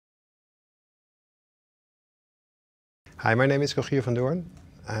Hi, my name is Rogier van Doorn.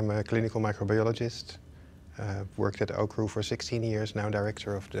 I'm a clinical microbiologist. Worked at OUCRU for 16 years, now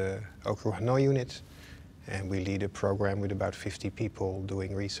director of the OUCRU Ha Noi unit. And we lead a program with about 50 people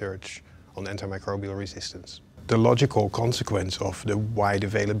doing research on antimicrobial resistance. The logical consequence of the wide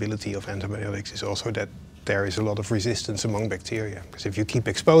availability of antibiotics is also that there is a lot of resistance among bacteria. Because if you keep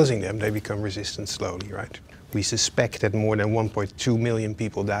exposing them, they become resistant slowly, right? We suspect that more than 1.2 million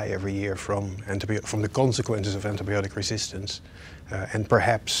people die every year from the consequences of antibiotic resistance. And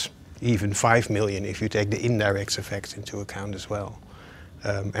perhaps even 5 million if you take the indirect effects into account as well.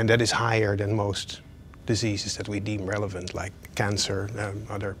 And that is higher than most diseases that we deem relevant, like cancer,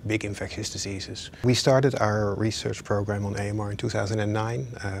 other big infectious diseases. We started our research program on AMR in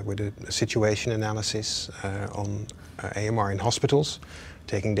 2009 with a situation analysis on AMR in hospitals,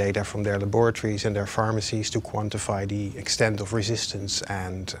 taking data from their laboratories and their pharmacies to quantify the extent of resistance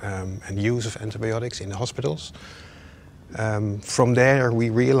and use of antibiotics in the hospitals. From there we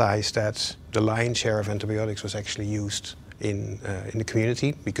realized that the lion's share of antibiotics was actually used in the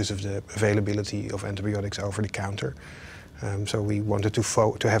community because of the availability of antibiotics over the counter. So we wanted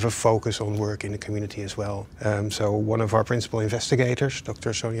to have a focus on work in the community as well. So one of our principal investigators,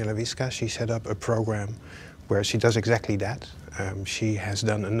 Dr. Sonia Laviska, she set up a program where she does exactly that. She has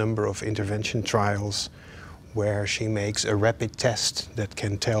done a number of intervention trials where she makes a rapid test that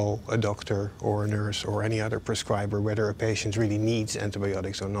can tell a doctor or a nurse or any other prescriber whether a patient really needs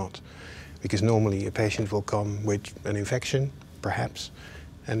antibiotics or not. Because normally a patient will come with an infection, perhaps,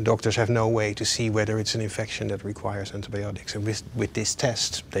 and doctors have no way to see whether it's an infection that requires antibiotics. And with this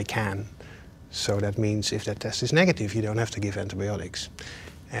test, they can. So that means if that test is negative, you don't have to give antibiotics.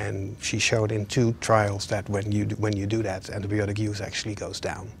 And she showed in 2 trials that when you do that, antibiotic use actually goes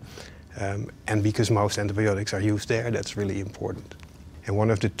down. And because most antibiotics are used there, that's really important. And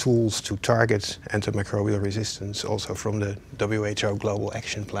one of the tools to target antimicrobial resistance, also from the WHO Global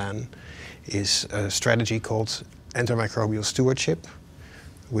Action Plan, is a strategy called Antimicrobial Stewardship,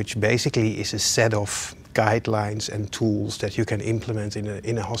 which basically is a set of guidelines and tools that you can implement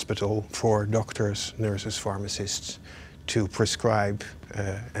in a hospital for doctors, nurses, pharmacists to prescribe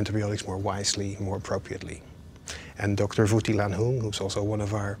antibiotics more wisely, more appropriately. And Dr. Vuti Lanhung, who's also one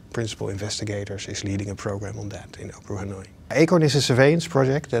of our principal investigators, is leading a program on that in OUCRU Hanoi. ACORN is a surveillance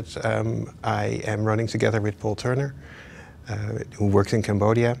project that I am running together with Paul Turner, who works in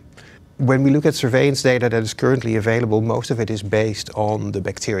Cambodia. When we look at surveillance data that is currently available, most of it is based on the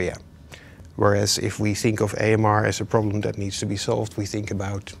bacteria. Whereas if we think of AMR as a problem that needs to be solved, we think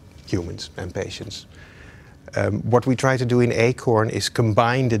about humans and patients. What we try to do in ACORN is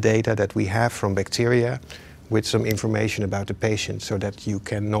combine the data that we have from bacteria with some information about the patient, so that you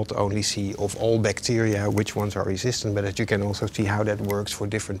can not only see of all bacteria which ones are resistant, but that you can also see how that works for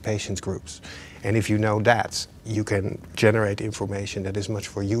different patient groups. And if you know that, you can generate information that is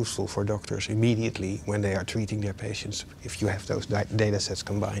much more useful for doctors immediately when they are treating their patients, if you have those data sets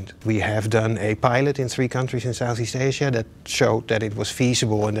combined. We have done a pilot in 3 countries in Southeast Asia that showed that it was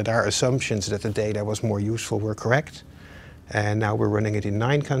feasible and that our assumptions that the data was more useful were correct. And now we're running it in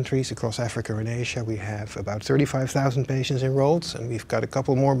 9 countries across Africa and Asia. We have about 35,000 patients enrolled, and we've got a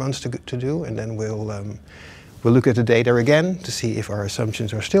couple more months to do, and then we'll look at the data again to see if our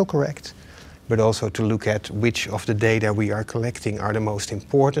assumptions are still correct, but also to look at which of the data we are collecting are the most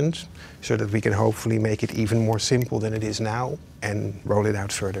important, so that we can hopefully make it even more simple than it is now and roll it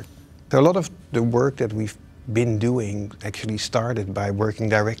out further. So a lot of the work that we've been doing actually started by working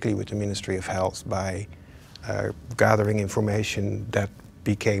directly with the Ministry of Health, by gathering information that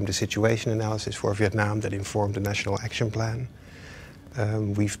became the situation analysis for Vietnam that informed the National Action Plan.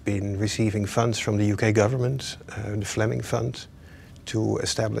 We've been receiving funds from the UK government, the Fleming Fund, to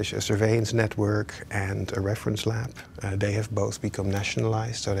establish a surveillance network and a reference lab. They have both become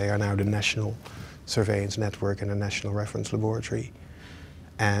nationalized, so they are now the National Surveillance Network and the National Reference Laboratory.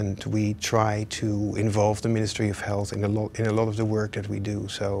 And we try to involve the Ministry of Health in a lot of the work that we do.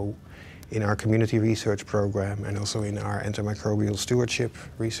 So in our community research program and also in our antimicrobial stewardship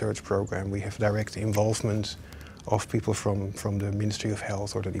research program, we have direct involvement of people from the Ministry of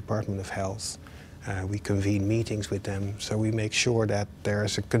Health or the Department of Health. We convene meetings with them, so we make sure that there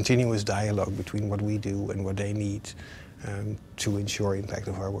is a continuous dialogue between what we do and what they need to ensure impact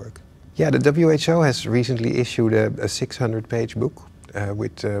of our work. Yeah, the WHO has recently issued a 600-page book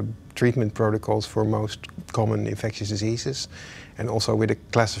with treatment protocols for most common infectious diseases, and also with a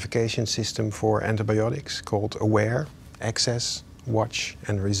classification system for antibiotics called AWARE, Access, Watch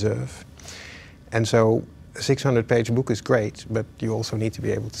and Reserve. And so a 600-page book is great, but you also need to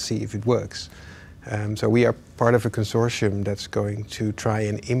be able to see if it works. So we are part of a consortium that's going to try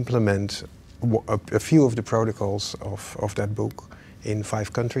and implement a few of the protocols of that book in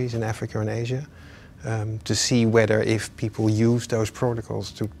 5 countries in Africa and Asia, to see whether if people use those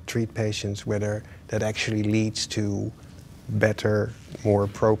protocols to treat patients, whether that actually leads to better, more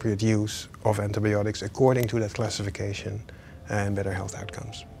appropriate use of antibiotics according to that classification and better health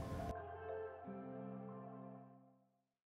outcomes.